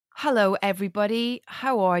Hello, everybody.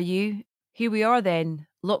 How are you? Here we are then,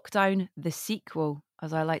 Lockdown, the sequel,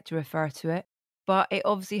 as I like to refer to it. But it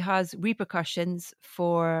obviously has repercussions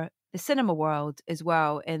for the cinema world as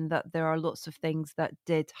well, in that there are lots of things that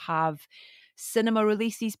did have cinema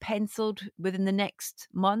releases penciled within the next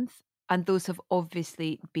month, and those have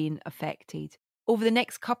obviously been affected. Over the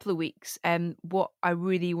next couple of weeks, what I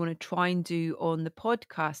really want to try and do on the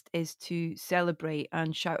podcast is to celebrate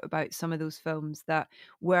and shout about some of those films that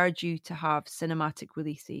were due to have cinematic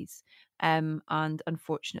releases, and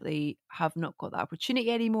unfortunately have not got that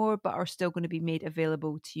opportunity anymore, but are still going to be made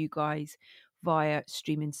available to you guys via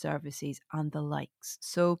streaming services and the likes.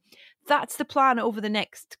 So that's the plan over the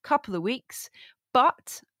next couple of weeks.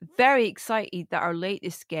 But very excited that our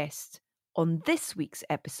latest guest on this week's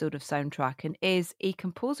episode of Soundtracking is a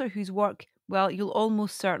composer whose work, well, you'll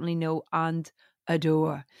almost certainly know and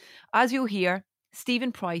adore. As you'll hear,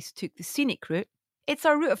 Stephen Price took the scenic route. It's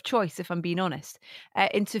our route of choice, if I'm being honest,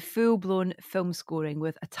 into full-blown film scoring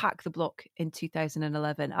with Attack the Block in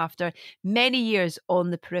 2011, after many years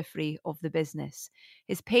on the periphery of the business.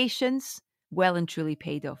 His patience well and truly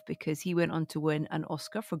paid off, because he went on to win an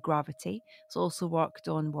Oscar for Gravity. He's also worked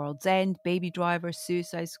on World's End, Baby Driver,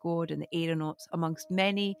 Suicide Squad and The Aeronauts, amongst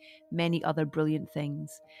many, many other brilliant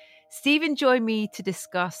things. Stephen joined me to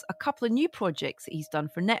discuss a couple of new projects that he's done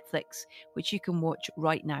for Netflix, which you can watch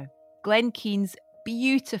right now. Glen Keane's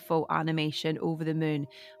beautiful animation Over the Moon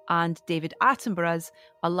and David Attenborough's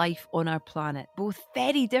A Life on Our Planet. Both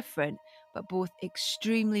very different, but both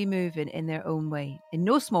extremely moving in their own way, in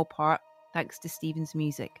no small part thanks to Stephen's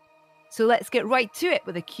music. So let's get right to it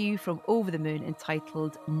with a cue from Over the Moon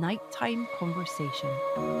entitled Nighttime Conversation.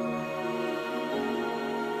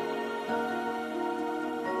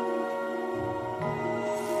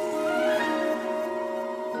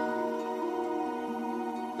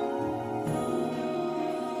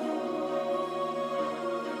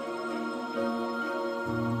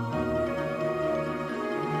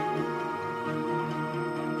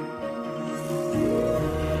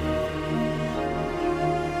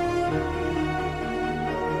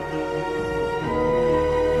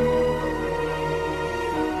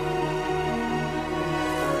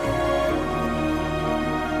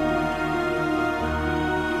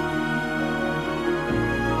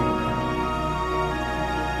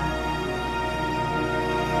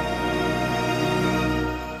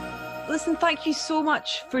 Listen, thank you so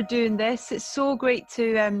much for doing this. It's so great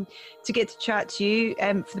to get to chat to you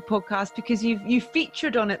for the podcast, because you've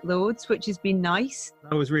featured on it loads, which has been nice.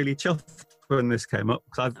 I was really chuffed when this came up,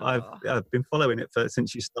 because I've been following it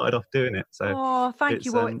since you started off doing it. So thank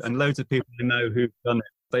you. And loads of people I know who've done it,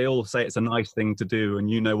 they all say it's a nice thing to do,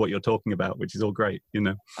 and you know what you're talking about, which is all great, you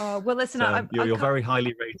know. Well, listen, so you're very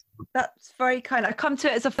highly rated. That's very kind. I come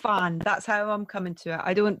to it as a fan. That's how I'm coming to it.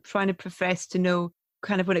 I don't try to profess to know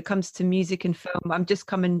kind of when it comes to music and film. I'm just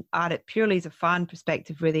coming at it purely as a fan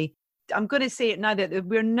perspective, really. I'm going to say it now that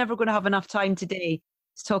we're never going to have enough time today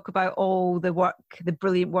to talk about all the work, the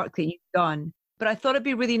brilliant work that you've done. But I thought it'd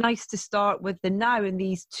be really nice to start with the now and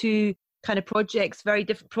these two kind of projects, very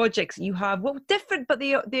different projects that you have. Well, different, but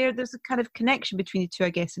there's a kind of connection between the two, I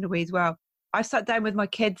guess, in a way as well. I sat down with my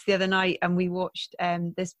kids the other night and we watched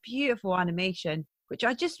this beautiful animation, which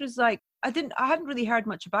I just was like, I hadn't really heard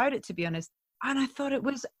much about it, to be honest. And I thought it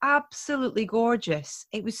was absolutely gorgeous.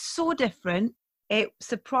 It was so different. It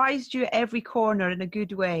surprised you at every corner in a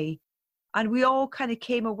good way. And we all kind of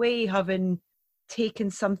came away having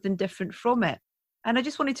taken something different from it. And I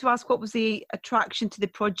just wanted to ask, what was the attraction to the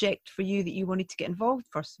project for you that you wanted to get involved,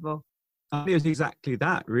 first of all? It was exactly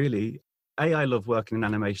that, really. I love working in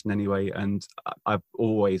animation anyway, and I've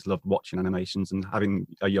always loved watching animations, and having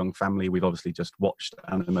a young family, we've obviously just watched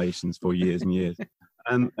animations for years and years.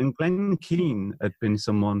 And Glen Keane had been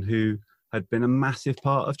someone who had been a massive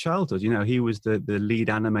part of childhood. You know, he was the lead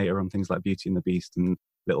animator on things like Beauty and the Beast and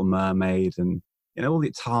Little Mermaid and, you know, all the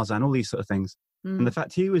Tarzan, all these sort of things. And the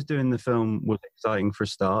fact he was doing the film was exciting for a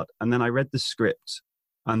start. And then I read the script,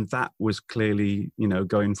 and that was clearly, you know,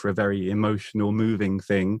 going for a very emotional, moving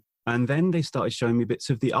thing. And then they started showing me bits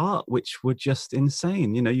of the art, which were just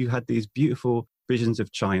insane. You know, you had these beautiful visions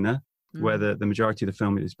of China, where the majority of the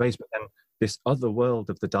film is based, but then this other world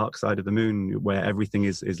of the dark side of the moon, where everything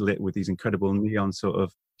is lit with these incredible neon sort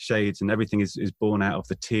of shades, and everything is born out of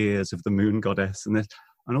the tears of the moon goddess.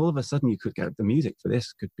 And all of a sudden you could get the music for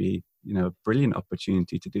this could be, you know, a brilliant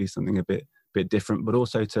opportunity to do something a bit different, but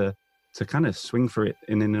also to kind of swing for it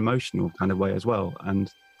in an emotional kind of way as well.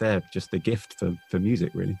 And they're just a gift for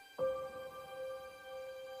music, really.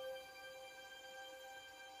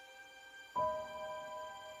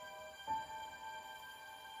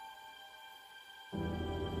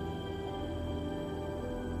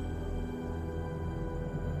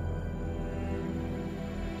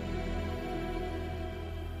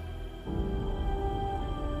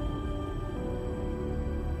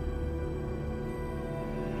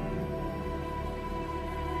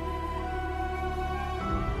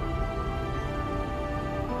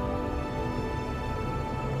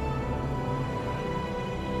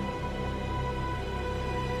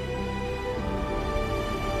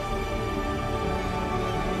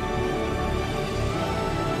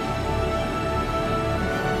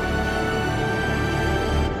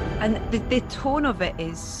 And the tone of it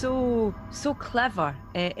is so clever,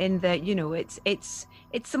 in that, you know, it's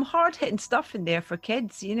some hard hitting stuff in there for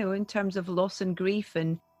kids, you know, in terms of loss and grief,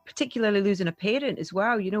 and particularly losing a parent as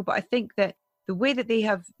well, you know. But I think that the way that they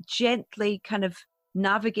have gently kind of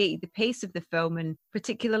navigated the pace of the film, and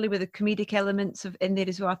particularly with the comedic elements of in there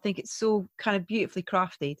as well, I think it's so kind of beautifully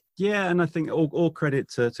crafted. Yeah, and I think all credit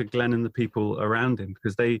to Glenn and the people around him,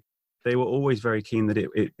 because they were always very keen that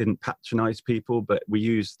it didn't patronize people, but we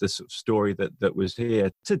used the sort of story that was here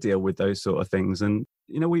to deal with those sort of things. And,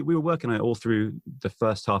 you know, we were working on it all through the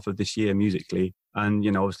first half of this year musically. And,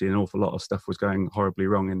 you know, obviously an awful lot of stuff was going horribly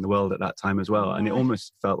wrong in the world at that time as well. And it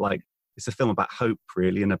almost felt like it's a film about hope,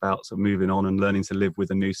 really, and about sort of moving on and learning to live with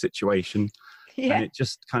a new situation. Yeah. And it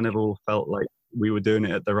just kind of all felt like we were doing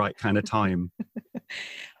it at the right kind of time.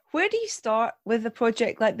 Where do you start with a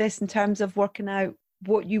project like this in terms of working out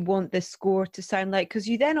what you want the score to sound like? Because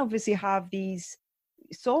you then obviously have these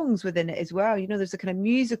songs within it as well. You know, there's a kind of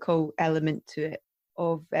musical element to it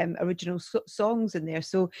of original songs in there.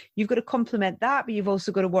 So you've got to complement that, but you've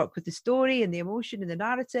also got to work with the story and the emotion and the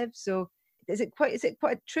narrative. So is it quite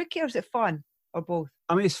tricky, or is it fun, or both?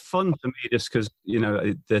 I mean, it's fun for me just because, you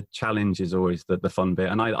know, the challenge is always the fun bit.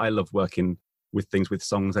 And I love working with things with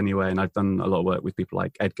songs anyway. And I've done a lot of work with people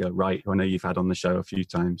like Edgar Wright, who I know you've had on the show a few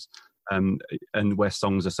times. And where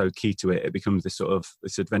songs are so key to it, it becomes this sort of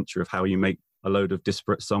this adventure of how you make a load of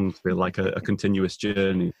disparate songs feel like a continuous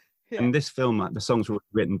journey. Yeah. And this film, the songs were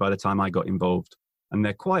written by the time I got involved, and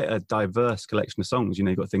they're quite a diverse collection of songs. You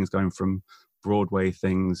know, you've got things going from Broadway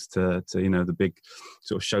things to you know, the big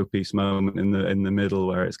sort of showpiece moment in the middle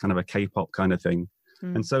where it's kind of a K-pop kind of thing.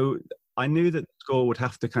 And so I knew that the score would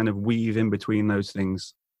have to kind of weave in between those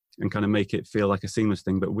things and kind of make it feel like a seamless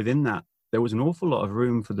thing. But within that, there was an awful lot of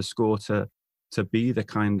room for the score to be the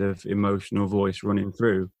kind of emotional voice running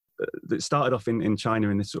through. It started off in China,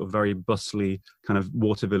 in this sort of very bustly kind of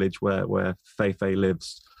water village where Fei Fei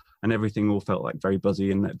lives, and everything all felt like very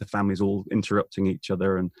buzzy, and the families all interrupting each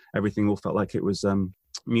other, and everything all felt like it was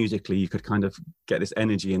musically, you could kind of get this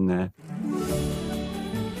energy in there.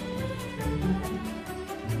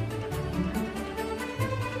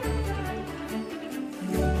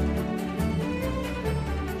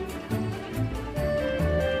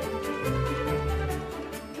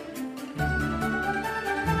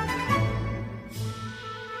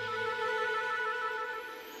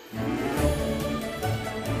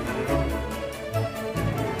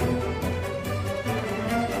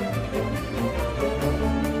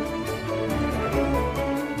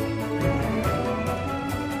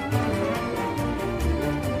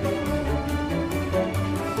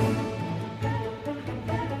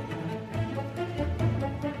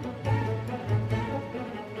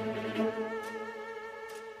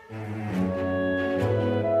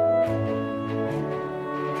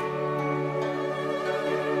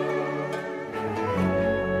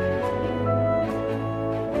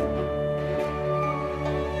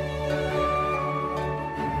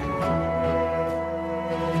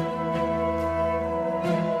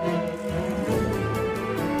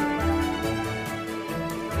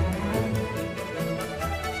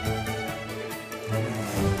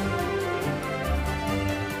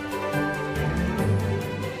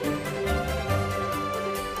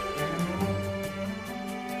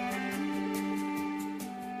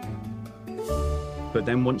 But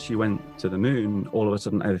then once you went to the moon, all of a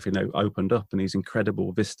sudden everything opened up, and these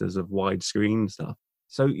incredible vistas of widescreen stuff.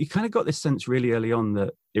 So you kind of got this sense really early on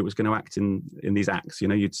that it was going to act in these acts. You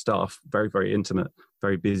know, you'd start off very, very intimate,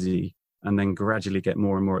 very busy, and then gradually get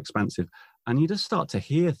more and more expansive. And you just start to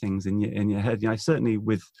hear things in your head. You know, certainly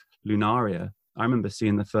with Lunaria, I remember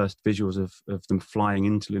seeing the first visuals of them flying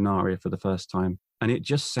into Lunaria for the first time. And it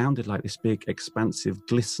just sounded like this big, expansive,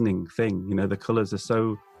 glistening thing. You know, the colours are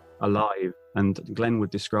so alive. And Glenn would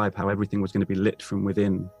describe how everything was going to be lit from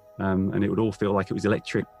within. And it would all feel like it was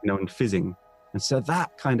electric, you know, and fizzing. And so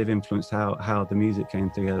that kind of influenced how the music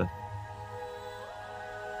came together.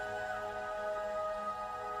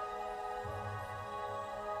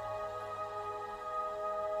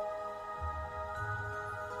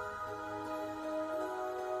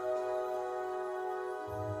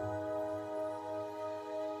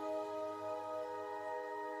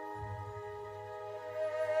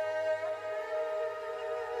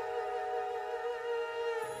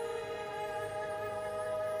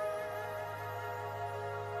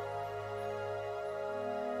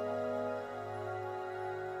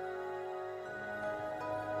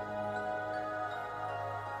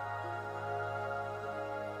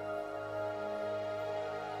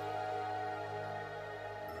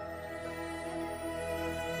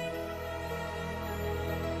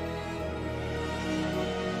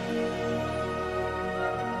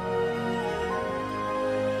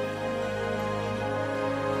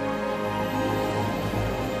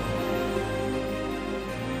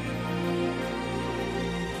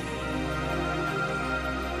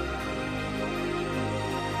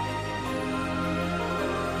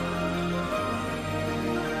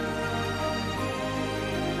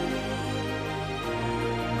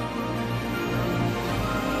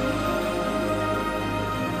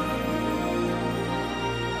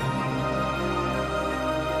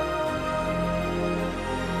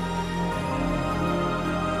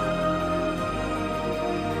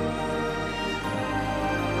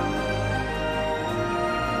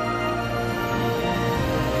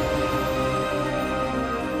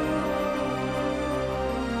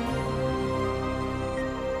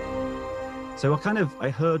 So I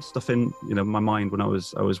heard stuff in, my mind when I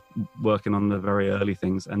was working on the very early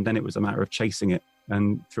things, and then it was a matter of chasing it.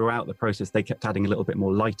 And throughout the process, they kept adding a little bit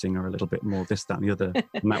more lighting or a little bit more this, that, and the other,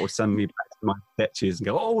 and that would send me back to my sketches and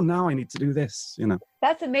go, oh, now I need to do this.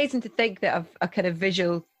 That's amazing to think that a kind of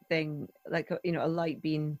visual thing, like a light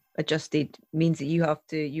being adjusted, means that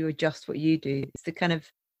you adjust what you do. It's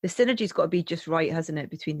the synergy's got to be just right, hasn't it,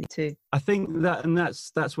 between the two? I think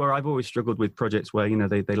that's where I've always struggled with projects where,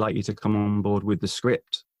 they like you to come on board with the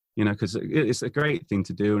script, because it's a great thing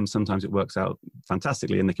to do. And sometimes it works out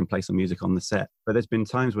fantastically and they can play some music on the set. But there's been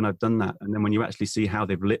times when I've done that. And then when you actually see how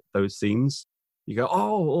they've lit those scenes, you go,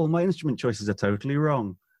 oh, all my instrument choices are totally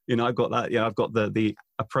wrong. I've got that. I've got the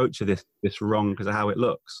approach of this wrong because of how it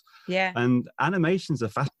looks. Yeah. And animation's a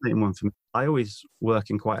fascinating one for me. I always work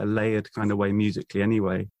in quite a layered kind of way musically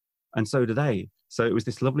anyway. And so do they. So it was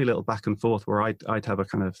this lovely little back and forth where I'd have a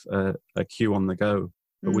kind of a cue on the go,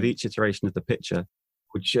 but with each iteration of the picture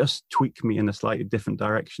would just tweak me in a slightly different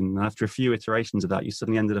direction. And after a few iterations of that, you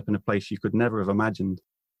suddenly ended up in a place you could never have imagined,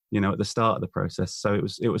 at the start of the process. So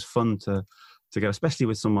it was fun to go, especially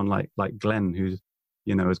with someone like Glen, who's,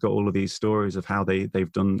 has got all of these stories of how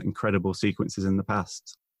they've done incredible sequences in the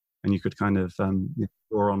past. And you could kind of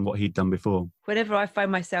draw on what he'd done before. Whenever I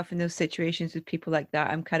find myself in those situations with people like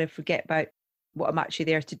that, I'm kind of forget about what I'm actually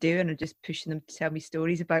there to do, and I'm just pushing them to tell me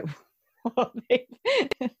stories about what they...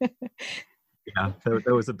 Yeah,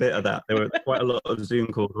 there was a bit of that. There were quite a lot of Zoom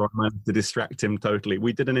calls where I managed to distract him totally.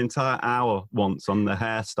 We did an entire hour once on the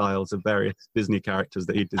hairstyles of various Disney characters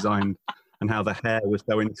that he designed and how the hair was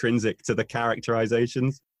so intrinsic to the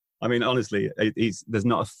characterizations. I mean, honestly, there's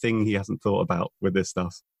not a thing he hasn't thought about with this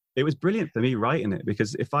stuff. It was brilliant for me writing it,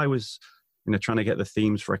 because if I was, trying to get the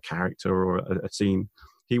themes for a character or a scene,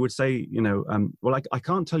 he would say, well, I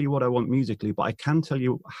can't tell you what I want musically, but I can tell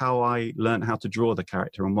you how I learned how to draw the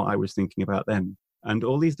character and what I was thinking about then. And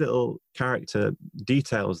all these little character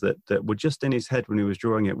details that were just in his head when he was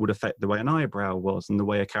drawing it would affect the way an eyebrow was and the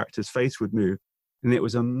way a character's face would move. And it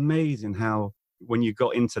was amazing how, when you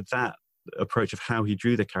got into that approach of how he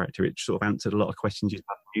drew the character, it sort of answered a lot of questions you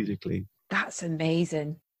had musically. That's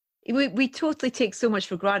amazing. We totally take so much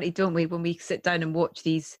for granted, don't we, when we sit down and watch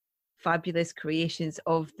these fabulous creations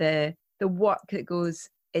of the work that goes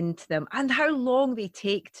into them and how long they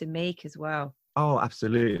take to make as well. Oh,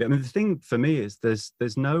 absolutely. I mean, the thing for me is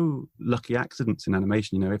there's no lucky accidents in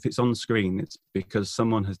animation. If it's on screen, it's because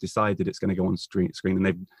someone has decided it's going to go on screen and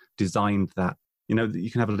they've designed that.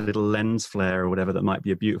 You can have a little lens flare or whatever that might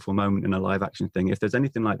be a beautiful moment in a live action thing. If there's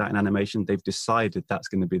anything like that in animation, they've decided that's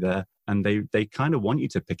going to be there, and they kind of want you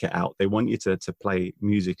to pick it out. They want you to play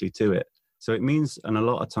musically to it. So it means, and a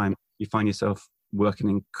lot of time you find yourself working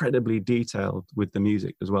incredibly detailed with the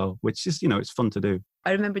music as well, which is, it's fun to do.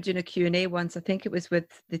 I remember doing a Q&A once. I think it was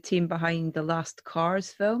with the team behind the last Cars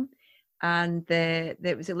film. And there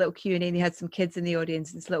was a little Q&A and they had some kids in the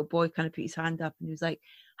audience. And this little boy kind of put his hand up and he was like,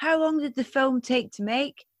 how long did the film take to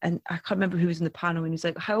make? And I can't remember who was in the panel. And he was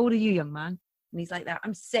like, how old are you, young man? And he's like,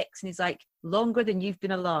 I'm 6. And he's like, longer than you've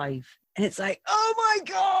been alive. And it's like, oh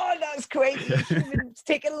my God, that's crazy. It's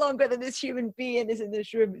taken longer than this human being is in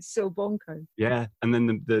this room. It's so bonkers. Yeah. And then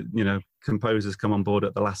the composers come on board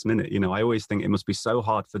at the last minute. I always think it must be so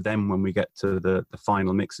hard for them when we get to the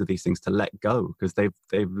final mix of these things to let go, because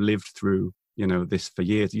they've lived through, this for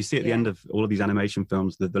years. You see at the end of all of these animation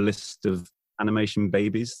films, the list of animation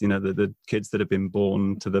babies, the kids that have been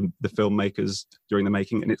born to the filmmakers during the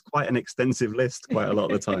making, and it's quite an extensive list quite a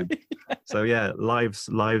lot of the time. So yeah, lives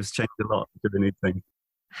change a lot to do anything.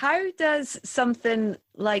 How does something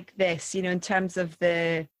like this, in terms of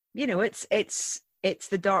the, it's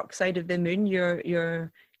the dark side of the moon,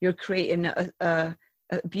 you're creating a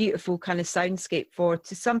beautiful kind of soundscape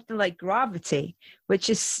to something like Gravity, which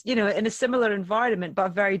is, in a similar environment but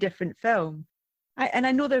a very different film. And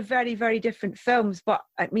I know they're very, very different films, but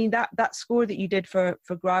I mean, that score that you did for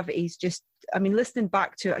Gravity is just, I mean, listening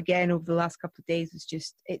back to it again over the last couple of days was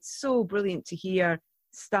just, it's so brilliant to hear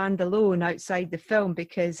stand alone outside the film,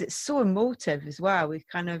 because it's so emotive as well. We've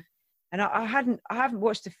kind of, and I haven't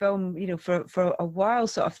watched the film, for a while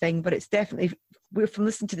sort of thing, but it's definitely, we're from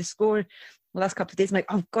listening to the score the last couple of days, I'm like,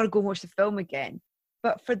 I've got to go and watch the film again.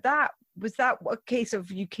 But for that, was that a case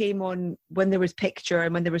of you came on when there was picture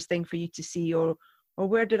and when there was thing for you to see, or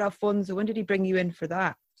where did Alfonso, when did he bring you in for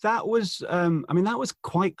that? That was, that was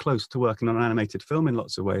quite close to working on an animated film in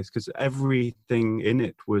lots of ways, because everything in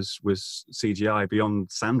it was CGI beyond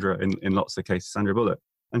Sandra in lots of cases, Sandra Bullock.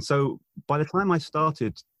 And so by the time I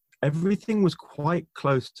started, everything was quite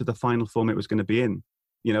close to the final form it was going to be in.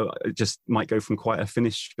 you know, it just might go from quite a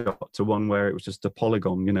finished shot to one where it was just a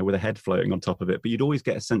polygon, you know, with a head floating on top of it. But you'd always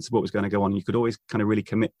get a sense of what was going to go on. You could always kind of really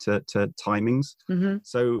commit to timings. Mm-hmm.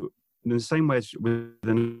 So in the same way as with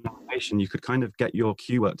an animation, you could kind of get your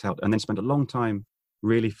cue worked out and then spend a long time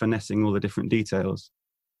really finessing all the different details.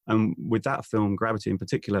 And with that film, Gravity in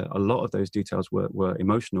particular, a lot of those details were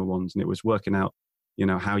emotional ones, and it was working out, you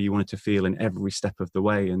know, how you wanted to feel in every step of the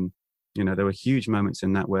way. And, you know, there were huge moments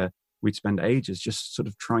in that where we'd spend ages just sort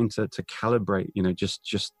of trying to calibrate, you know,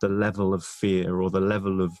 just the level of fear or the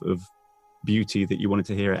level of beauty that you wanted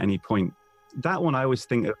to hear at any point. That one I always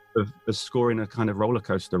think of scoring a kind of roller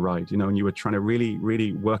coaster ride, you know, and you were trying to really,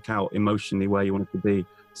 really work out emotionally where you wanted to be.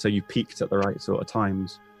 So you peaked at the right sort of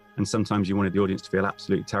times. And sometimes you wanted the audience to feel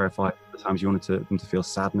absolutely terrified. Other times you wanted them to feel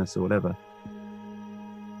sadness or whatever.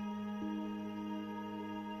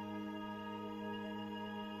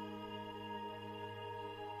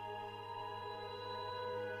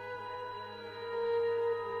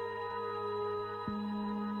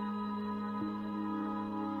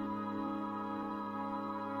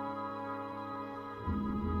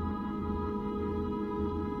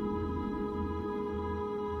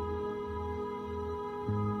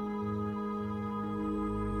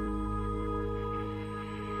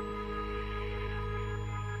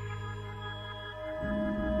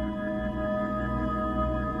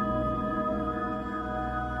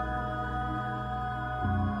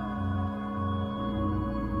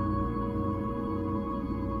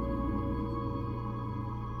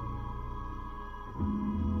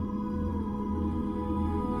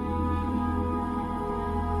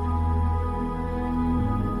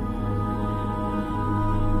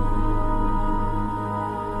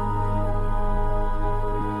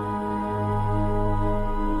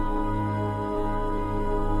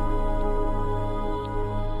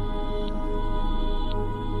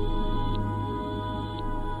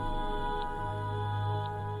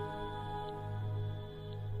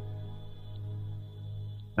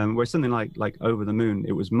 Whereas something like Over the Moon,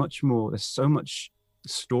 it was much more, there's so much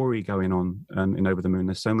story going on in Over the Moon.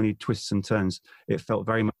 There's so many twists and turns. It felt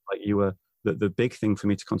very much like you were, the big thing for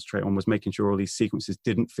me to concentrate on was making sure all these sequences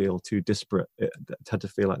didn't feel too disparate. It had to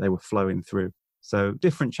feel like they were flowing through. So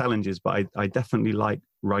different challenges, but I definitely like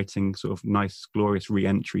writing sort of nice, glorious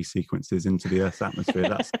re-entry sequences into the Earth's atmosphere.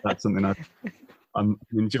 That's something I'm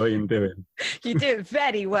enjoying doing. You do it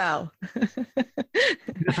very well.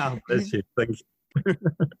 Oh, bless you. Thank you.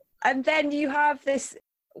 And then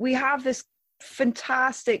we have this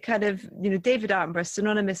fantastic kind of, you know, David Attenborough,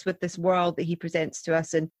 synonymous with this world that he presents to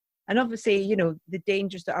us, and obviously, you know, the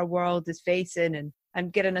dangers that our world is facing,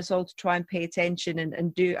 and getting us all to try and pay attention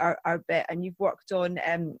and do our bit. And you've worked on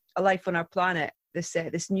A Life on Our Planet,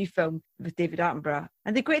 this new film with David Attenborough.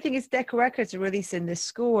 And the great thing is Decca Records are releasing this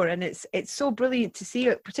score, and it's so brilliant to see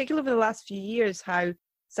it, particularly over the last few years, how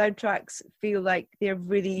soundtracks feel like they're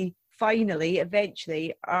really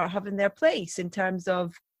eventually are having their place in terms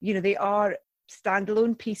of, you know, they are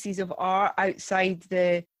standalone pieces of art outside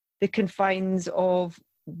the confines of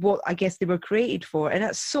what I guess they were created for. And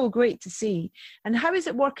that's so great to see. And how is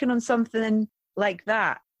it working on something like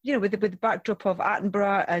that, you know, with the backdrop of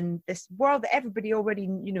Attenborough and this world that everybody already,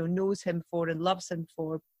 you know, knows him for and loves him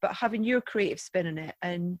for, but having your creative spin on it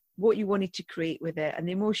and what you wanted to create with it and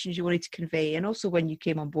the emotions you wanted to convey, and also when you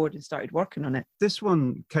came on board and started working on it? This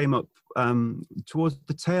one came up towards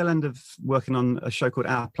the tail end of working on a show called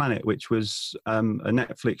Our Planet, which was a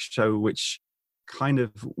Netflix show which kind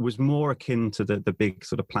of was more akin to the big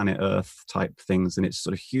sort of Planet Earth type things, and it's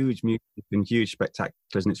sort of huge music and huge spectaculars,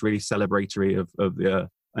 and it's really celebratory of the Earth.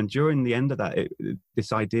 And during the end of that,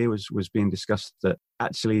 this idea was being discussed that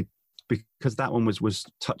actually, because that one was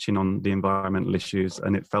touching on the environmental issues,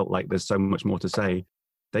 and it felt like there's so much more to say,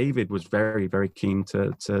 David was very, very keen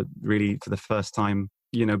to really, for the first time,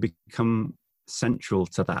 you know, become central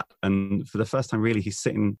to that. And for the first time, really, he's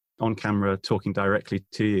sitting on camera talking directly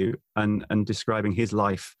to you and describing his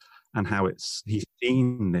life and how he's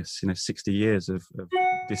seen this, you know, 60 years of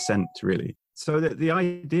descent, really. So the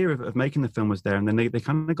idea of making the film was there, and then they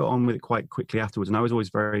kind of got on with it quite quickly afterwards. And I was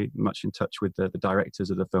always very much in touch with the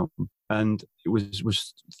directors of the film, and it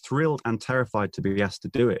was thrilled and terrified to be asked to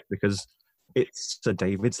do it, because it's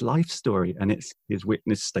David's life story and it's his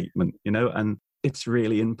witness statement, you know, and it's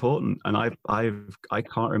really important. And I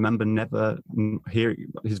can't remember never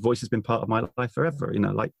hearing his voice has been part of my life forever, you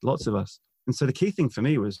know, like lots of us. And so the key thing for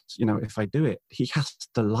me was, you know, if I do it, he has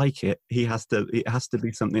to like it. It has to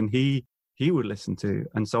be something he would listen to.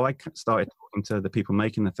 And so I started talking to the people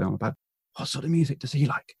making the film about what sort of music does he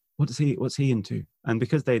like? What's he into? And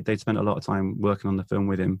because they'd spent a lot of time working on the film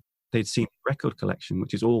with him, they'd seen the record collection,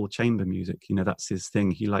 which is all chamber music. You know, that's his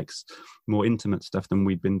thing. He likes more intimate stuff than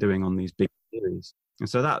we'd been doing on these big series. And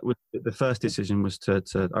so that was the first decision, was to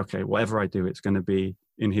okay, whatever I do, it's going to be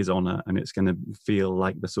in his honor, and it's going to feel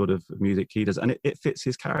like the sort of music he does. And it fits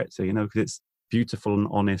his character, you know, because it's beautiful and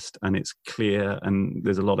honest, and it's clear, and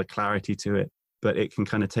there's a lot of clarity to it, but it can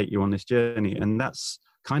kind of take you on this journey. And that's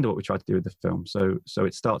kind of what we tried to do with the film. So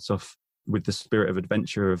it starts off with the spirit of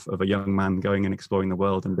adventure of a young man going and exploring the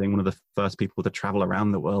world and being one of the first people to travel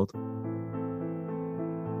around the world.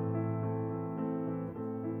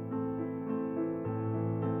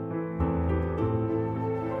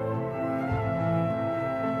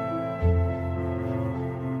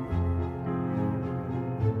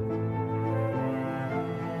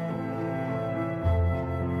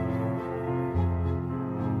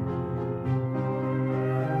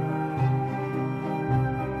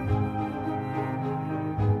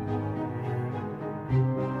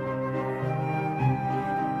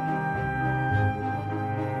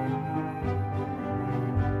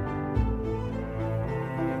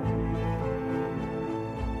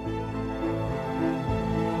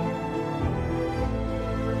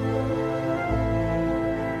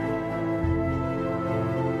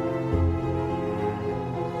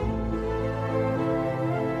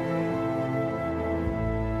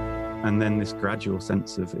 And then this gradual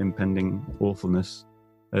sense of impending awfulness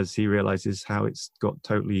as he realizes how it's got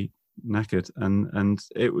totally knackered. And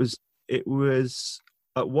it was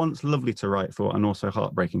at once lovely to write for and also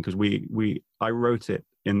heartbreaking, because I wrote it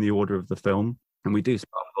in the order of the film, and we do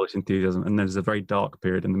start with Polish Enthusiasm, and there's a very dark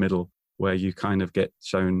period in the middle where you kind of get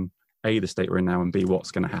shown A, the state we're in now, and B,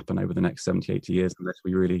 what's going to happen over the next 70, 80 years unless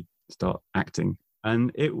we really start acting.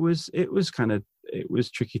 And it was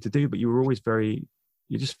tricky to do, but you were always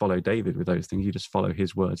you just follow David with those things. You just follow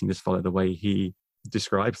his words. You just follow the way he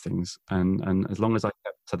describes things. And as long as I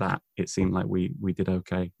kept to that, it seemed like we did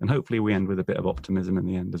okay. And hopefully we end with a bit of optimism in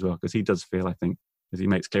the end as well, because he does feel, I think, as he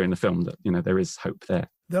makes clear in the film, that, you know, there is hope there.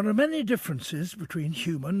 There are many differences between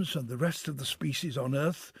humans and the rest of the species on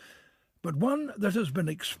Earth, but one that has been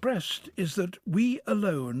expressed is that we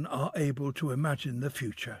alone are able to imagine the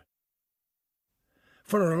future.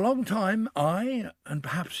 For a long time, I, and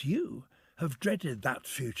perhaps you, have dreaded that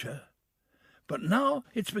future, but now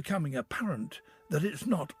it's becoming apparent that it's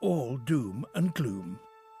not all doom and gloom.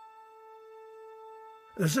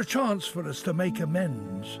 There's a chance for us to make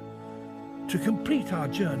amends, to complete our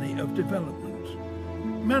journey of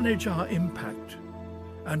development, manage our impact,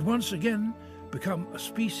 and once again become a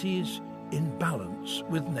species in balance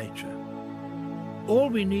with nature. All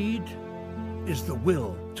we need is the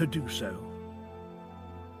will to do so.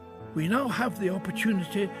 We now have the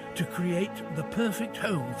opportunity to create the perfect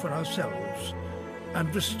home for ourselves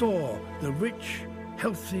and restore the rich,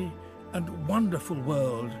 healthy, and wonderful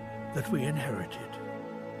world that we inherited.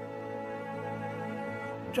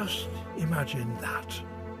 Just imagine that.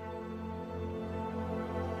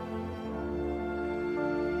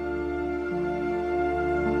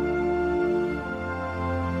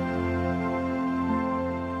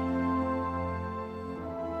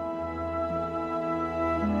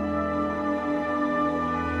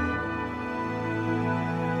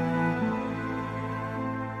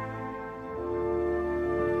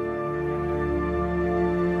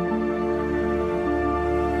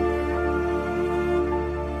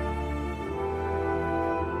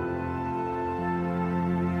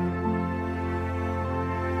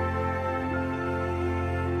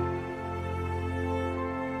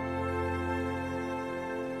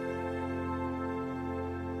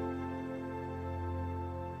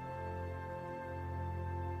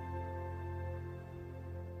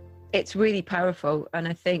 It's really powerful, and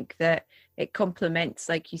I think that it complements,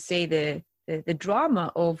 like you say, the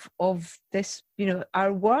drama of this, you know,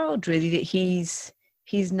 our world really, that he's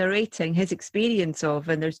narrating his experience of.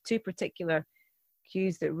 And there's two particular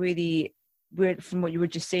cues that really were, from what you were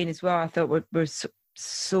just saying as well, I thought were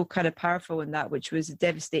so kind of powerful in that, which was a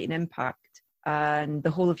devastating impact and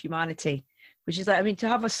the whole of humanity. Which is like, I mean, to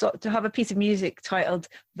have a piece of music titled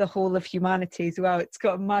 "The Whole of Humanity" as well, it's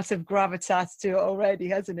got a massive gravitas to it already,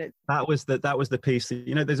 hasn't it? That was the piece.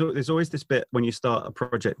 You know, there's always this bit when you start a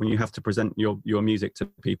project when you have to present your music to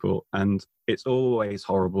people, and it's always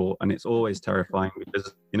horrible and it's always terrifying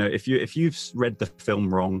because, you know, if you've read the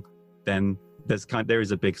film wrong, then there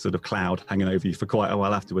is a big sort of cloud hanging over you for quite a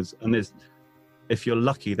while afterwards. And if you're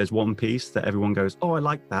lucky, there's one piece that everyone goes, "Oh, I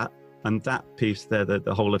like that." And that piece there,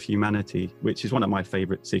 the whole of humanity, which is one of my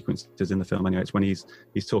favorite sequences in the film anyway, it's when he's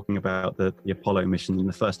talking about the Apollo mission and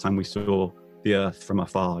the first time we saw the Earth from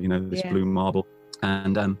afar, you know, this blue marble.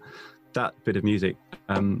 And that bit of music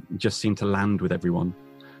just seemed to land with everyone.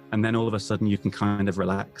 And then all of a sudden you can kind of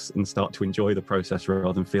relax and start to enjoy the process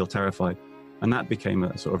rather than feel terrified. And that became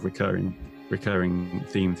a sort of recurring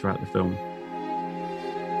theme throughout the film.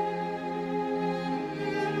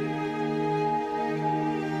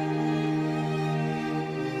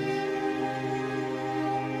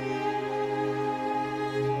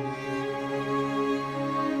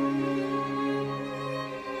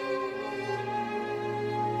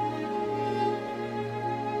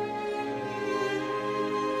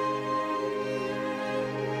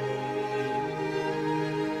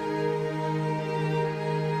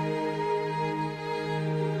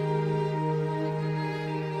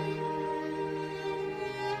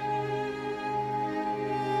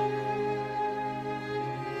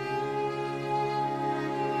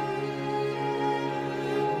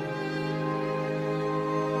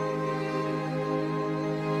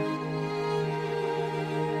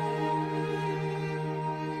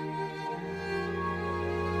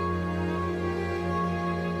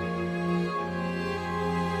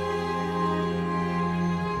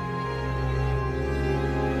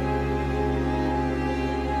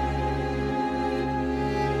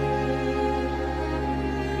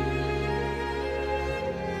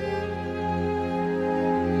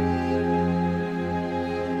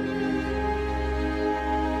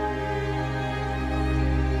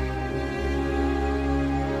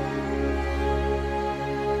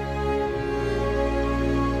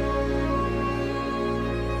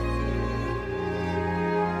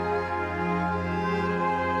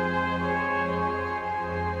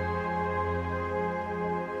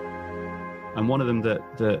 And one of them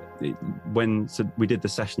when we did the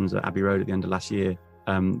sessions at Abbey Road at the end of last year,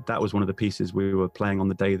 that was one of the pieces we were playing on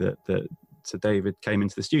the day that Sir David came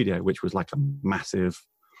into the studio, which was like a massive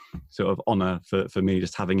sort of honour for me,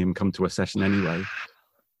 just having him come to a session anyway.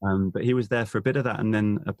 But he was there for a bit of that, and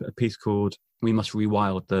then a piece called "We Must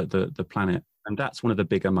Rewild the Planet," and that's one of the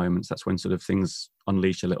bigger moments. That's when sort of things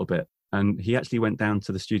unleash a little bit. And he actually went down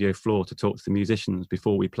to the studio floor to talk to the musicians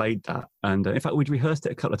before we played that. And in fact, we'd rehearsed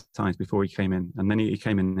it a couple of times before he came in. And then he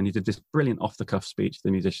came in and he did this brilliant off-the-cuff speech to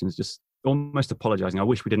the musicians, just almost apologising. I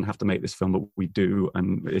wish we didn't have to make this film, but we do.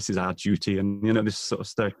 And this is our duty. And, this sort of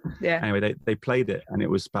stuff. Yeah. Anyway, they played it and it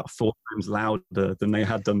was about 4 times louder than they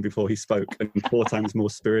had done before he spoke, and 4 times more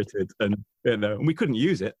spirited. And, and we couldn't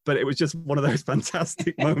use it, but it was just one of those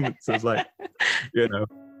fantastic moments. It was like,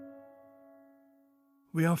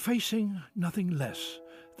 We are facing nothing less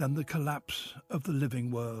than the collapse of the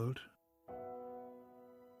living world.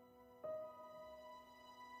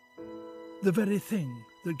 The very thing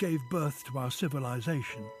that gave birth to our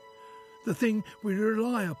civilization, the thing we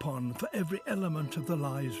rely upon for every element of the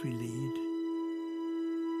lives we lead.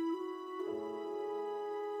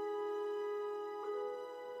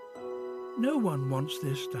 No one wants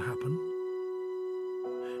this to happen.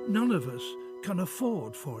 None of us can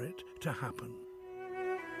afford for it to happen.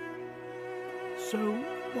 So,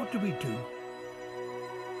 what do we do?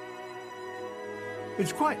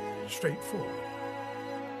 It's quite straightforward.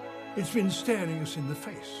 It's been staring us in the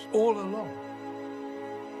face all along.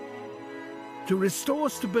 To restore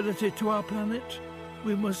stability to our planet,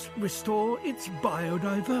 we must restore its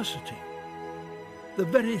biodiversity, the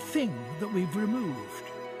very thing that we've removed.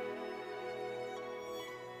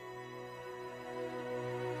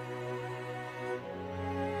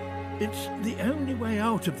 It's the only way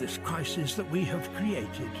out of this crisis that we have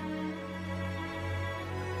created.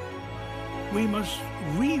 We must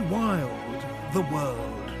rewild the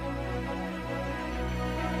world.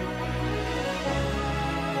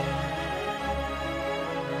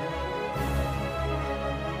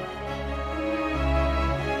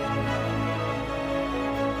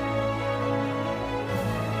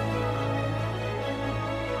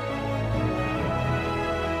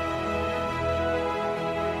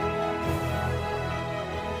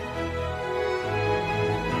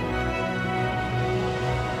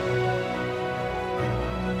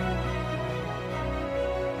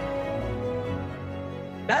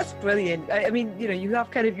 That's brilliant. I mean, you have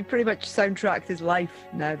you pretty much soundtracked his life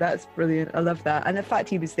now. That's brilliant. I love that. And the fact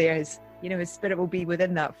he was there, his spirit will be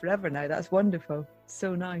within that forever now. That's wonderful.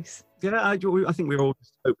 So nice. Yeah, I think we all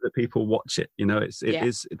just hope that people watch it. It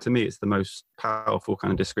is, to me, it's the most powerful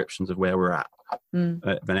kind of descriptions of where we're at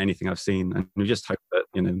than anything I've seen. And we just hope that,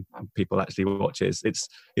 people actually watch it.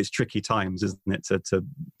 It's tricky times, isn't it, to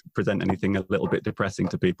present anything a little bit depressing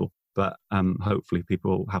to people. But hopefully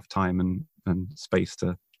people have time and space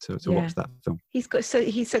to watch that film.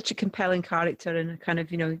 He's such a compelling character, and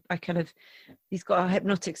he's got a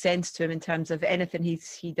hypnotic sense to him in terms of anything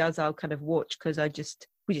he does, I'll kind of watch, because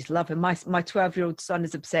we just love him. My 12-year-old son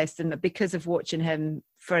is obsessed, and because of watching him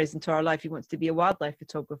for his entire life, he wants to be a wildlife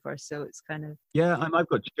photographer. So it's kind of... Yeah, I've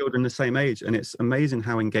got children the same age, and it's amazing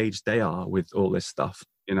how engaged they are with all this stuff,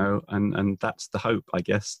 you know, and that's the hope, I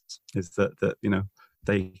guess, is that you know,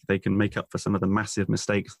 they can make up for some of the massive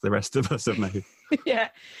mistakes the rest of us have made. Yeah.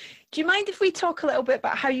 Do you mind if we talk a little bit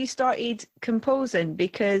about how you started composing?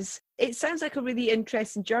 Because it sounds like a really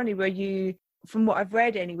interesting journey where you, from what I've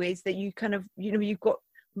read anyways, that you kind of, you know, you've got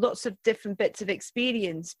lots of different bits of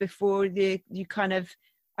experience before you kind of,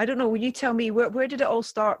 I don't know, will you tell me where did it all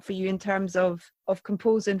start for you in terms of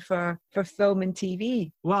composing for film and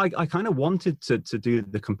TV? Well, I kind of wanted to do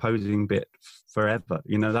the composing bit forever.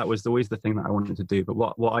 You know, that was always the thing that I wanted to do. But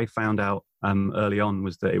what I found out early on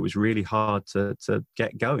was that it was really hard to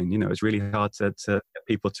get going. You know, it's really hard to get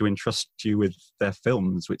people to entrust you with their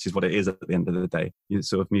films, which is what it is at the end of the day. You know,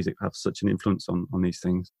 sort of music has such an influence on these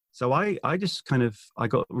things. So I just kind of, I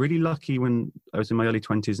got really lucky when I was in my early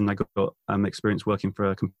 20s, and I got experience working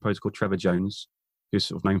for a composer called Trevor Jones, who's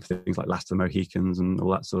sort of known for things like Last of the Mohicans and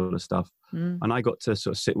all that sort of stuff. And I got to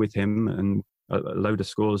sort of sit with him and a load of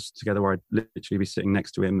scores together where I'd literally be sitting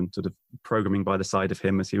next to him and sort of programming by the side of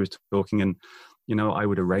him as he was talking. And, you know, I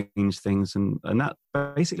would arrange things. And that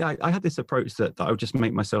basically, I had this approach that I would just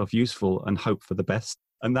make myself useful and hope for the best.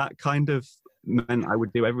 And that kind of meant I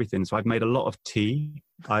would do everything. So I've made a lot of tea.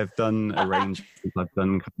 I've done arrangements. I've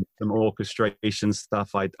done some orchestration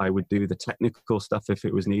stuff. I would do the technical stuff if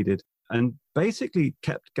it was needed, and basically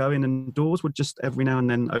kept going. And doors would just every now and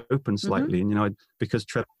then open slightly. And, you know, because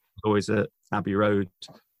Trevor was always at Abbey Road,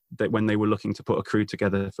 that when they were looking to put a crew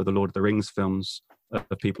together for the Lord of the Rings films,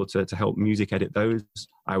 for people to help music edit those,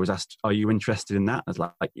 I was asked, "Are you interested in that?" I was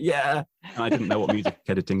like yeah. And I didn't know what music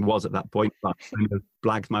editing was at that point, but I kind of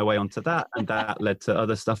blagged my way onto that, and that led to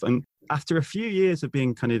other stuff. And after a few years of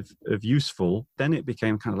being kind of useful, then it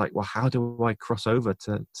became kind of like, well, how do I cross over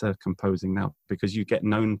to composing now? Because you get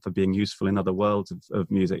known for being useful in other worlds of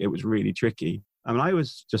music. It was really tricky. I mean, I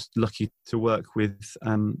was just lucky to work with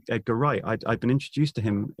Edgar Wright. I'd been introduced to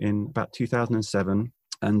him in about 2007,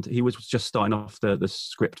 and he was just starting off the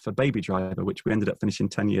script for Baby Driver, which we ended up finishing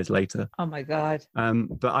 10 years later. Oh, my God.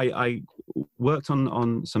 But I worked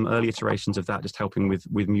on some early iterations of that, just helping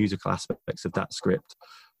with musical aspects of that script,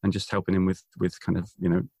 and just helping him with kind of, you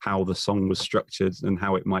know, how the song was structured and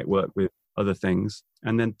how it might work with other things.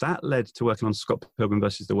 And then that led to working on Scott Pilgrim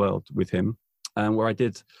versus the World with him, where I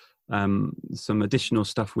did some additional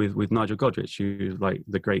stuff with Nigel Godrich, who, like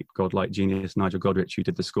the great godlike genius Nigel Godrich, who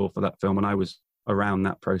did the score for that film, and I was around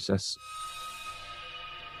that process.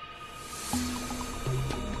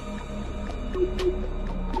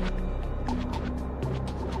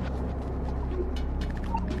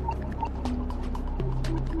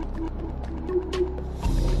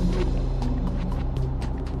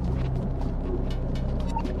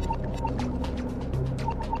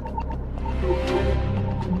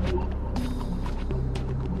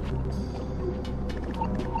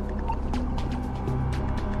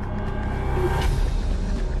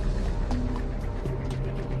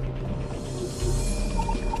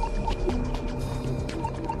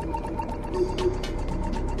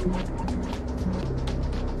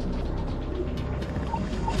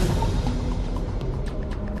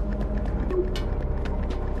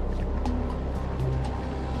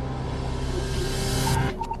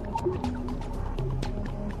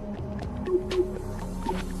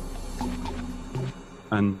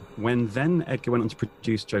 And when then Edgar went on to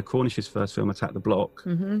produce Joe Cornish's first film, Attack the Block,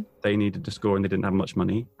 they needed a score and they didn't have much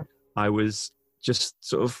money. I was just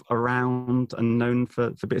sort of around and known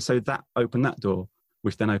for bits. So that opened that door,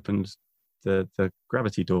 which then opened the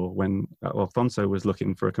Gravity door when Alfonso was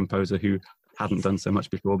looking for a composer who hadn't done so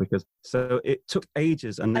much before. So it took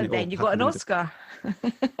ages. And then you got an Oscar.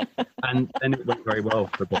 And then it went very well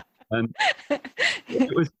for a bit.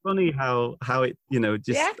 It was funny how it, you know,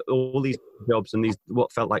 just all these jobs and these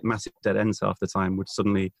what felt like massive dead ends half the time would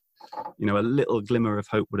suddenly, you know, a little glimmer of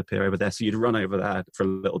hope would appear over there. So you'd run over there for a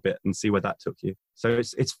little bit and see where that took you. So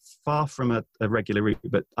it's far from a regular route,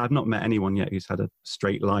 but I've not met anyone yet who's had a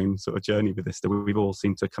straight line sort of journey with this. That we've all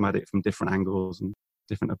seemed to come at it from different angles and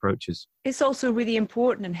different approaches. It's also really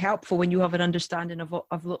important and helpful when you have an understanding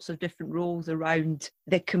of lots of different roles around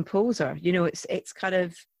the composer. You know, it's kind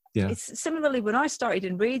of, it's similarly when I started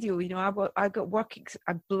in radio, you know, I got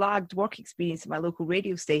I blagged work experience at my local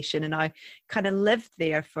radio station, and I kind of lived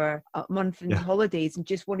there for a month in holidays and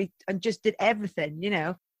just did everything, you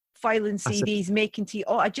know, filing CDs, making tea.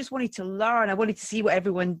 I just wanted to learn. I wanted to see what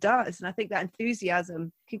everyone does. And I think that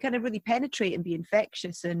enthusiasm can kind of really penetrate and be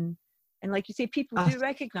infectious. And And like you say, people do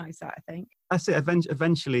recognise that, I think. That's it.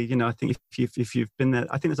 Eventually, you know, I think if you've been there,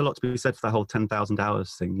 I think there's a lot to be said for that whole 10,000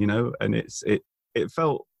 hours thing, you know, and it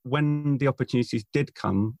felt when the opportunities did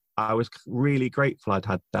come, I was really grateful I'd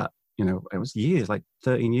had that, you know, it was years, like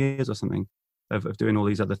 13 years or something of doing all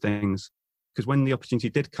these other things. Because when the opportunity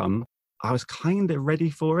did come, I was kind of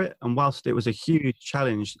ready for it. And whilst it was a huge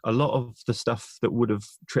challenge, a lot of the stuff that would have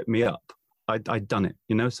tripped me up, I'd done it,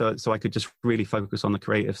 you know, so I could just really focus on the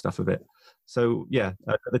creative stuff of it. So yeah,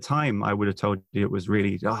 at the time I would have told you it was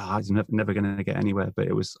really, I was never going to get anywhere, but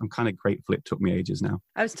I'm kind of grateful it took me ages now.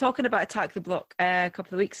 I was talking about Attack the Block a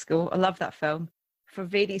couple of weeks ago. I love that film for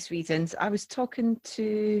various reasons. I was talking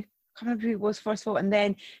to, I can't remember who it was first of all, and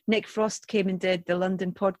then Nick Frost came and did the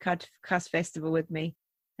London Podcast Festival with me.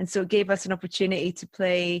 And so it gave us an opportunity to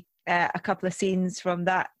play a couple of scenes from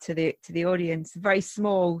that to the audience, a very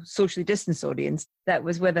small, socially distanced audience that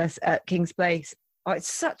was with us at King's Place. Oh,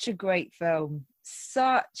 it's such a great film.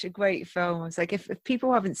 Such a great film. It's like if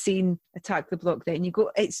people haven't seen Attack the Block, then you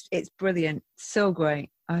go, it's brilliant. So great.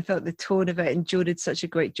 I thought the tone of it, and Joe did such a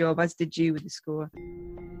great job, as did you with the score.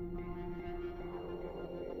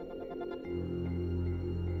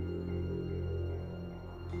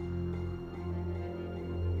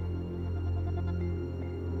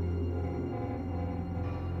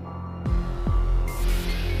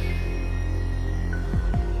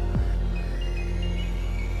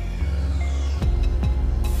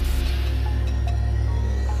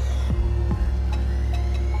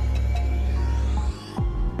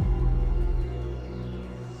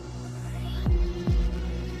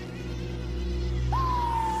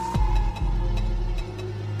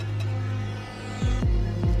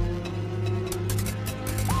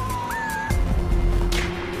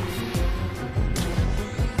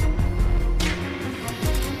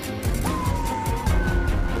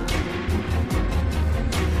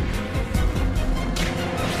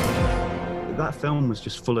 That film was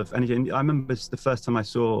just full of energy. And I remember the first time I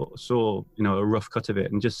saw you know, a rough cut of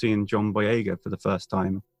it, and just seeing John Boyega for the first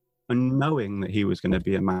time and knowing that he was going to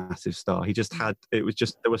be a massive star. He just had, there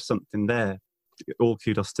was something there. All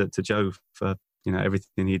kudos to Joe for, you know,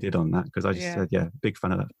 everything he did on that, because I just said, big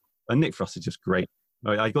fan of that. And Nick Frost is just great.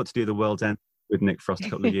 I got to do The World's End with Nick Frost a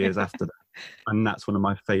couple of years after that, and that's one of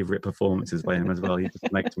my favourite performances by him as well. He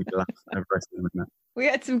just makes me laugh every time. We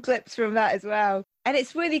had some clips from that as well, and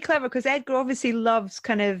it's really clever because Edgar obviously loves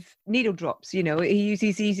kind of needle drops. You know, he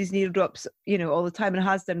uses needle drops, you know, all the time, and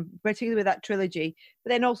has done, particularly with that trilogy.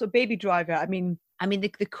 But then also Baby Driver. I mean,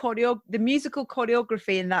 the musical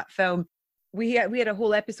choreography in that film. We had a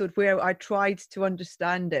whole episode where I tried to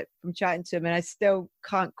understand it from chatting to him, and I still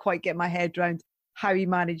can't quite get my head around how he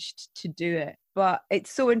managed to do it. But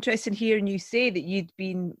it's so interesting hearing you say that you'd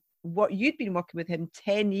been working with him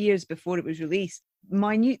 10 years before it was released.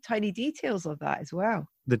 Minute, tiny details of that as well.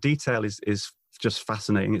 The detail is just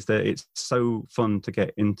fascinating. It's so fun to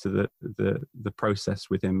get into the process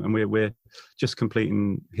with him, and we're just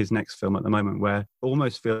completing his next film at the moment, where it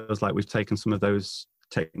almost feels like we've taken some of those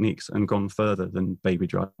techniques and gone further than Baby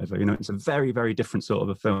Driver. You know, it's a very, very different sort of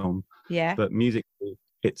a film. Yeah. But musically,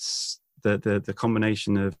 it's the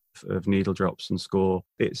combination of needle drops and score.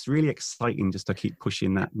 It's really exciting just to keep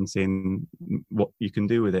pushing that and seeing what you can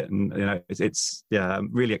do with it. And you know, it's I'm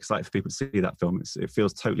really excited for people to see that film. It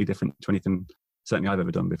feels totally different to anything certainly I've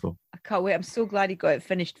ever done before. I can't wait. I'm so glad he got it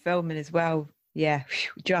finished filming as well. Yeah,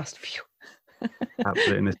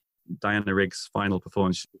 Absolutely. And this Diana Rigg's final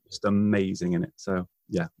performance is just amazing in it. So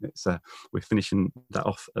yeah, it's we're finishing that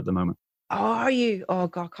off at the moment. Oh, are you? Oh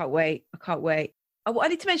God, I can't wait. I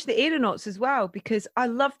need to mention The Aeronauts as well, because I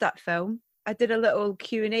love that film. I did a little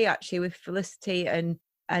Q&A actually with Felicity and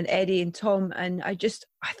Eddie and Tom, and I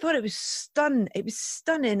thought it was stunning. It was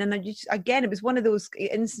stunning, and it was one of those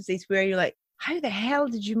instances where you're like, how the hell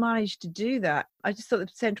did you manage to do that? I just thought the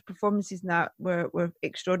central performances in that were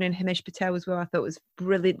extraordinary. And Himesh Patel as well, I thought was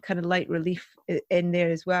brilliant, kind of light relief in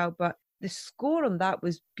there as well. But the score on that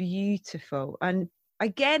was beautiful. And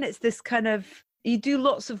again, it's this kind of, you do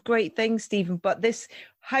lots of great things, Stephen, but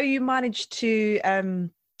how you manage to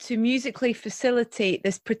musically facilitate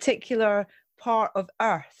this particular part of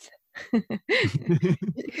Earth.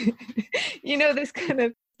 You know,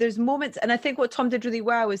 there's moments, and I think what Tom did really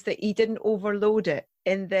well is that he didn't overload it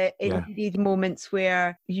in indeed moments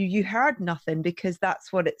where you heard nothing, because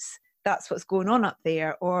that's what's going on up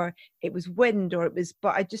there, or it was wind,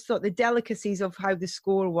 but I just thought the delicacies of how the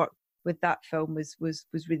score worked with that film was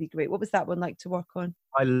really great. What was that one like to work on?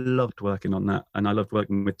 I loved working on that, and I loved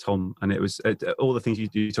working with Tom, and it was all the things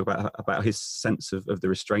you talk about his sense of the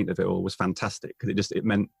restraint of it all was fantastic, because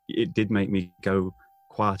it did make me go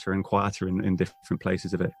quieter and quieter in different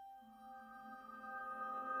places of it.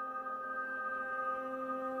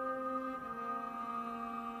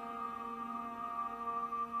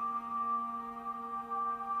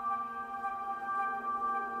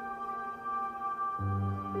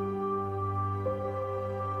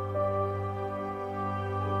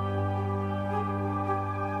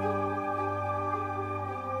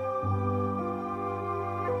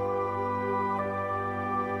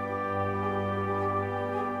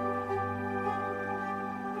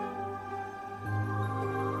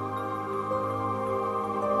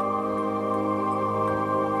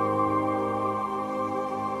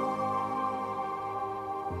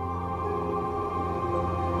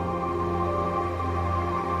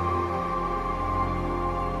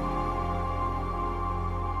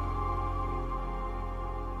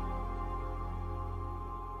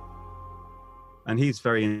 and he's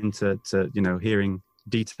very into hearing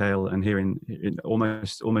detail and hearing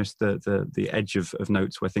almost the edge of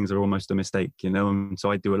notes where things are almost a mistake, and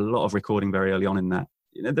so I do a lot of recording very early on in that.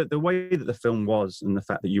 The way that the film was, and the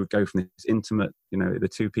fact that you would go from this intimate, the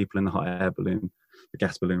two people in the hot air balloon, the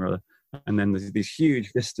gas balloon rather, and then there's these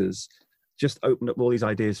huge vistas, just opened up all these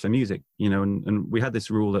ideas for music, and we had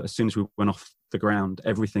this rule that as soon as we went off the ground,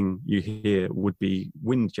 everything you hear would be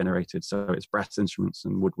wind generated. So it's brass instruments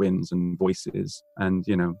and woodwinds and voices, and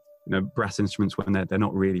brass instruments, when they're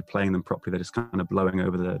not really playing them properly, they're just kind of blowing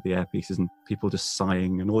over the earpieces, and people just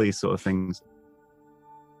sighing and all these sort of things.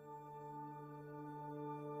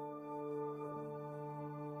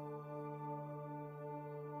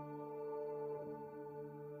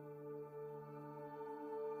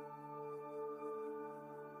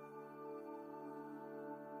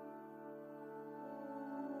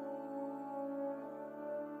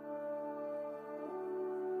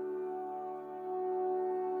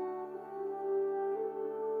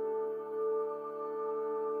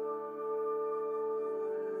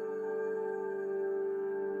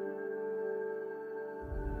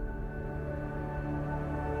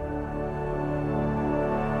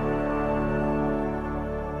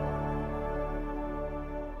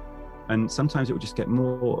 And sometimes it would just get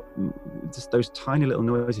more, just those tiny little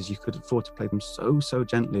noises, you could afford to play them so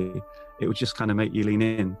gently, it would just kind of make you lean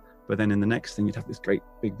in. But then in the next thing, you'd have this great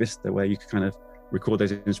big vista where you could kind of record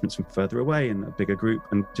those instruments from further away in a bigger group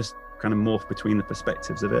and just kind of morph between the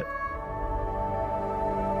perspectives of it.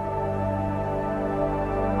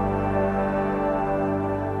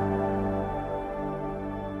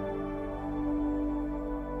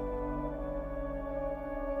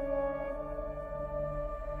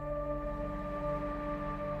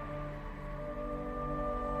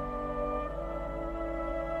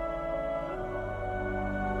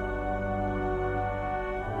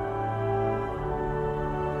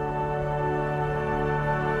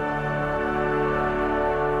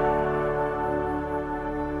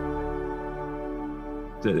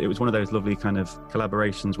 It was one of those lovely kind of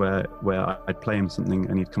collaborations where I'd play him something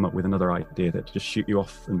and he'd come up with another idea that just shoot you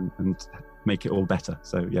off and make it all better.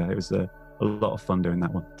 So yeah, it was a lot of fun doing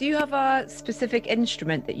that one. Do you have a specific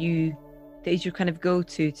instrument that is your kind of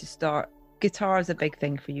go-to to start? Guitar is a big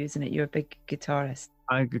thing for you, isn't it? You're a big guitarist.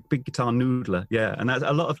 I'm a big guitar noodler, yeah, and that's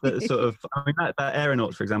a lot of the sort of. I mean, that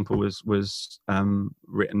Aeronauts, for example, was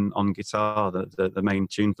written on guitar. The main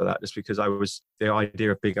tune for that, just because the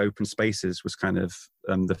idea of big open spaces was kind of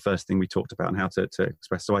the first thing we talked about and how to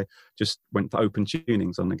express. So I just went for open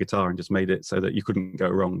tunings on the guitar and just made it so that you couldn't go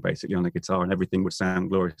wrong basically on the guitar, and everything would sound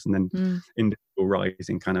glorious. And then individual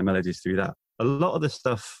rising kind of melodies through that. A lot of the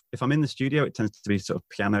stuff, if I'm in the studio, it tends to be sort of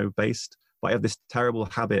piano based. But I have this terrible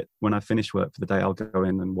habit when I finish work for the day, I'll go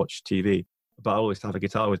in and watch TV. But I always have a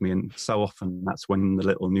guitar with me, and so often that's when the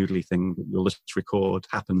little noodly thing that you'll just record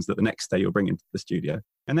happens that the next day you'll bring into the studio.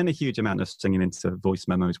 And then a huge amount of singing into voice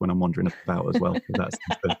memos when I'm wandering about as well. That's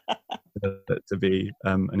to be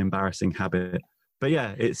an embarrassing habit. But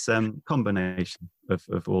yeah, it's a combination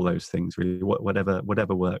of all those things, really,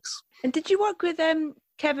 whatever works. And did you work with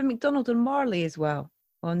Kevin MacDonald and Marley as well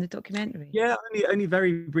on the documentary? Yeah, only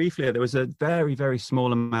very briefly. There was a very, very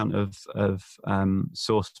small amount of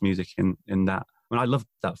source music in that. When I loved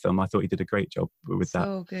that film, I thought he did a great job with that.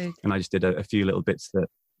 So good. And I just did a few little bits that,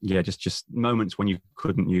 just moments when you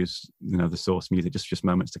couldn't use, the source music, just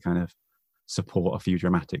moments to kind of support a few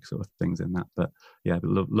dramatic sort of things in that. But yeah,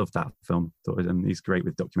 love that film. He's great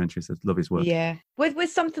with documentaries. I love his work. Yeah.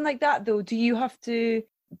 With something like that though, do you have to,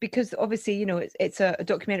 because obviously, it's a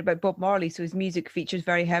documentary about Bob Marley, so his music features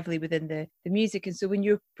very heavily within the music. And so when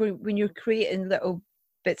you're creating little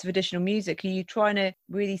bits of additional music, are you trying to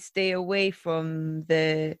really stay away from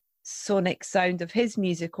the sonic sound of his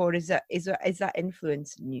music, or is that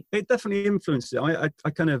influencing you? It definitely influences it. I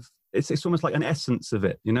kind of, it's almost like an essence of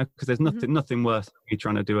it, because there's nothing worse than you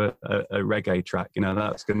trying to do a reggae track,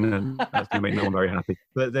 that's gonna make no one very happy.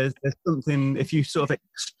 But there's something, if you sort of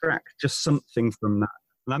extract just something from that.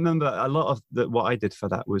 And I remember a lot of what I did for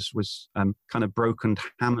that was kind of broken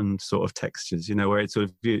Hammond sort of textures, where it sort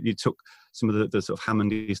of, you took some of the sort of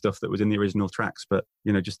Hammondy stuff that was in the original tracks, but,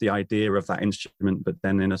 just the idea of that instrument, but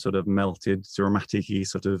then in a sort of melted, dramatic-y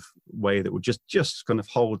sort of way that would just kind of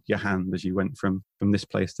hold your hand as you went from this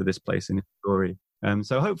place to this place in the story.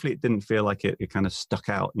 So hopefully it didn't feel like it kind of stuck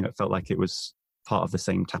out, it felt like it was part of the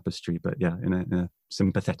same tapestry, but yeah, in a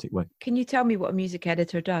sympathetic way. Can you tell me what a music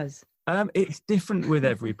editor does? It's different with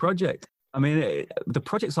every project. I mean, the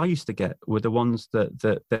projects I used to get were the ones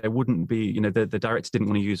that there wouldn't be, you know, the director didn't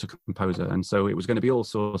want to use a composer. And so it was going to be all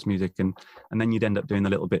source music. And then you'd end up doing the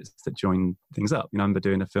little bits that join things up. You know, I remember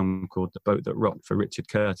doing a film called The Boat That Rocked for Richard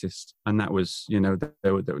Curtis. And that was, you know,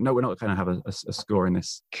 no, we're not going to have a score in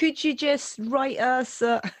this. Could you just write us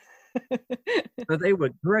But they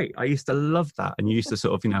were great. I used to love that. And you used to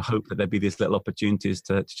sort of, you know, hope that there'd be these little opportunities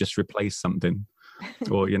to just replace something.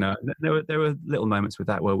 Or, you know, there were little moments with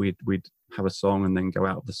that where we'd have a song and then go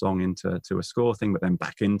out of the song into a score thing, but then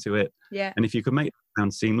back into it. Yeah. And if you could make it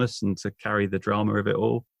sound seamless and to carry the drama of it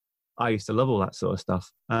all, I used to love all that sort of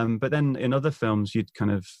stuff. But then in other films, you'd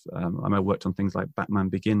kind of, I worked on things like Batman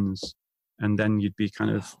Begins, and then you'd be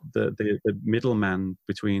kind of the middleman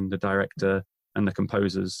between the director and the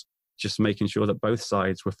composers, just making sure that both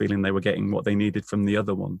sides were feeling they were getting what they needed from the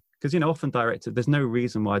other one. Because, you know, often there's no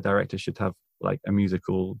reason why a director should have like a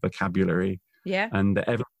musical vocabulary. Yeah. And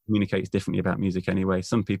everyone communicates differently about music anyway.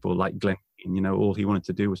 Some people, like Glen Keane, you know, all he wanted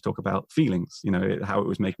to do was talk about feelings, you know, how it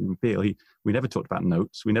was making him feel. We never talked about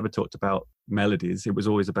notes. We never talked about melodies. It was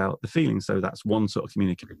always about the feelings. So that's one sort of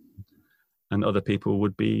communication. And other people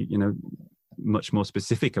would be, you know, much more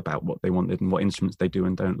specific about what they wanted and what instruments they do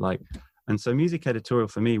and don't like. And so music editorial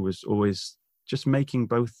for me was always just making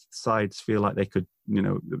both sides feel like they could, you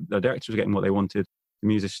know, the directors were getting what they wanted. The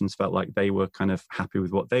musicians felt like they were kind of happy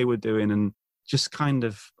with what they were doing, and just kind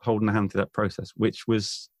of holding a hand through that process, which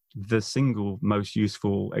was the single most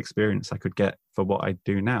useful experience I could get for what I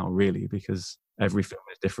do now, really, because every film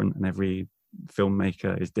is different and every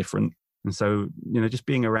filmmaker is different. And so, you know, just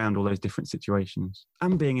being around all those different situations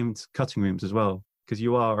and being in cutting rooms as well, because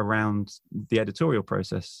you are around the editorial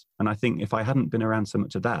process. And I think if I hadn't been around so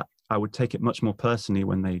much of that, I would take it much more personally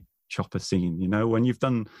when they chop a scene. You know, when you've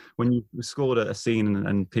scored a scene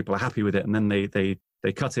and people are happy with it, and then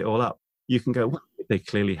they cut it all up, you can go, well, they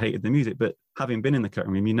clearly hated the music. But having been in the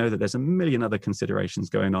cutting room, you know that there's a million other considerations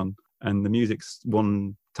going on, and the music's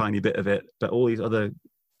one tiny bit of it, but all these other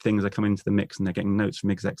things are coming into the mix, and they're getting notes from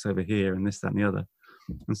execs over here and this, that, and the other.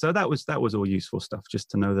 And so that was all useful stuff, just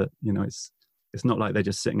to know that, you know, it's not like they're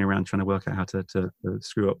just sitting around trying to work out how to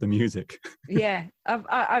screw up the music. Yeah,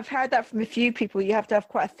 I've heard that from a few people. You have to have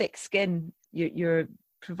quite a thick skin. You're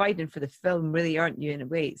providing for the film, really, aren't you? In a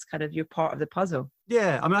way, it's kind of you're part of the puzzle.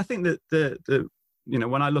 Yeah, I mean, I think that the you know,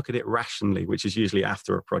 when I look at it rationally, which is usually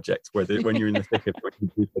after a project, when you're in the thick of it,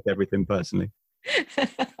 you take everything personally.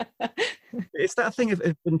 It's that thing of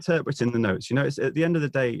interpreting the notes. You know, it's at the end of the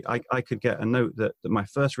day, I could get a note that my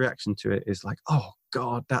first reaction to it is like, oh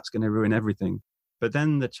God, that's going to ruin everything. But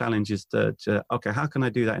then the challenge is to okay, how can I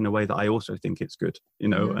do that in a way that I also think it's good, you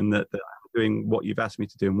know, mm-hmm. and that I'm doing what you've asked me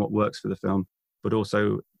to do and what works for the film, but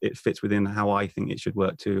also it fits within how I think it should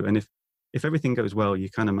work too. And if everything goes well, you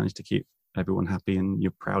kind of manage to keep everyone happy and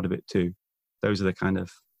you're proud of it too. Those are the kind of,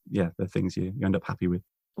 the things you end up happy with.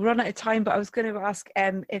 We're run out of time, but I was going to ask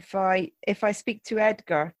if I speak to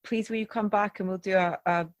Edgar, please will you come back and we'll do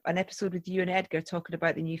an episode with you and Edgar talking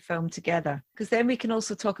about the new film together, because then we can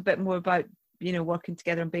also talk a bit more about, you know, working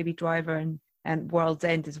together on Baby Driver and World's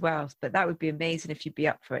End as well. But that would be amazing if you'd be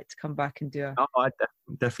up for it to come back and do it. Oh, I'd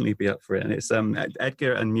definitely be up for it. And it's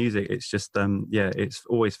Edgar and music, it's just it's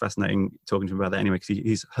always fascinating talking to him about that anyway, because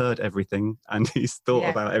he's heard everything and he's thought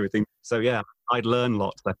about everything. So yeah, I'd learn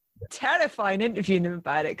lots. Terrifying interviewing him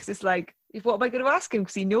about it, because it's like, what am I going to ask him,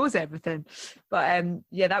 because he knows everything. But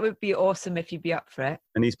that would be awesome if you'd be up for it.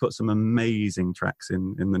 And he's put some amazing tracks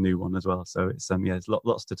in the new one as well, so it's there's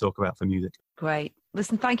lots to talk about for music. Great.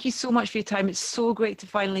 Listen, thank you so much for your time. It's so great to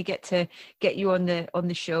finally get you on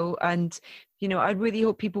the show. And you know, I really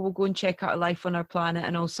hope people will go and check out A Life on Our Planet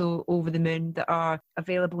and also Over the Moon, that are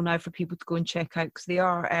available now for people to go and check out, because they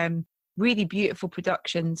are really beautiful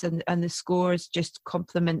productions, and the scores just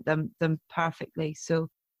complement them perfectly. So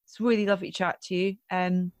it's really lovely to chat to you,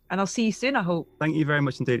 and I'll see you soon, I hope. Thank you very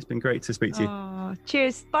much indeed. It's been great to speak to you. Oh,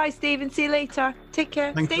 cheers. Bye, Stephen. See you later. Take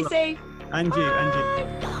care. Thanks. Stay safe. And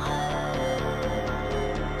you.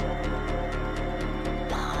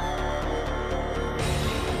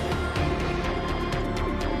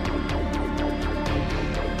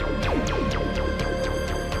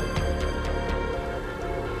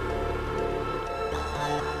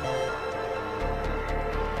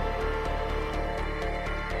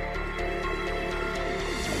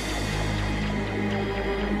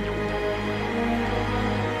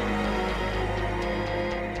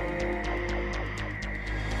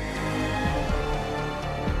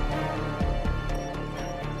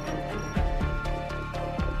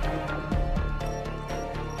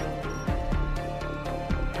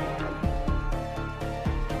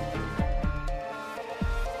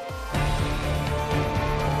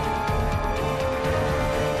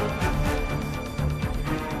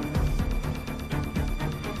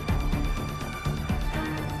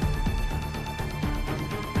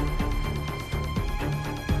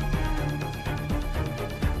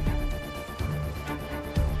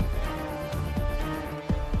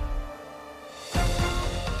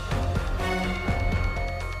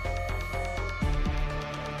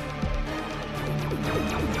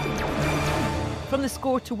 On the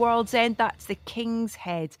score to World's End, that's The King's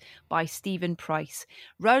Head by Stephen Price,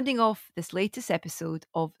 rounding off this latest episode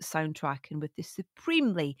of Soundtracking with the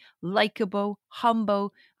supremely likeable,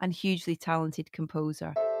 humble and hugely talented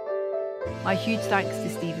composer. My huge thanks to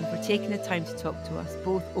Stephen for taking the time to talk to us.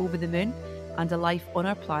 Both Over the Moon and A Life on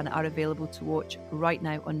Our Planet are available to watch right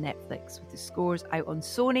now on Netflix, with the scores out on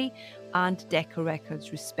Sony and Decca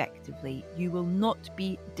Records respectively. You will not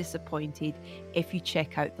be disappointed if you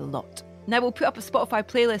check out the lot. Now, we'll put up a Spotify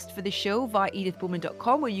playlist for the show via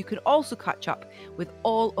edithbowman.com, where you can also catch up with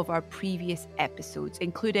all of our previous episodes,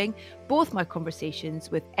 including both my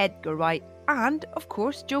conversations with Edgar Wright and, of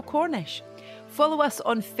course, Joe Cornish. Follow us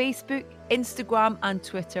on Facebook, Instagram and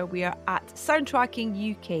Twitter. We are at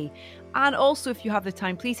Soundtracking UK. And also, if you have the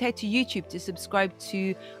time, please head to YouTube to subscribe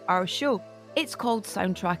to our show. It's called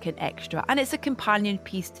Soundtracking Extra, and it's a companion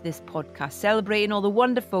piece to this podcast, celebrating all the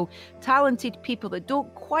wonderful, talented people that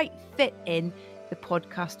don't quite fit in the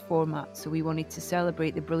podcast format. So we wanted to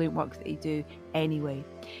celebrate the brilliant work that they do anyway.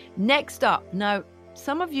 Next up, now,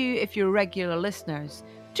 some of you, if you're regular listeners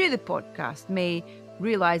to the podcast, may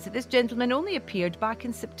realise that this gentleman only appeared back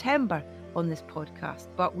in September on this podcast,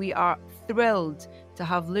 but we are thrilled to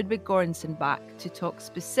have Ludwig Göransson back to talk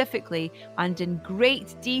specifically and in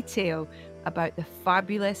great detail about the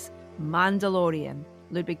fabulous Mandalorian.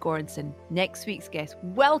 Ludwig Göransson, next week's guest,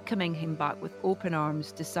 welcoming him back with open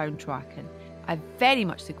arms to Soundtracking. I very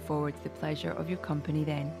much look forward to the pleasure of your company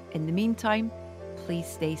then. In the meantime, please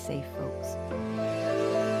stay safe, folks.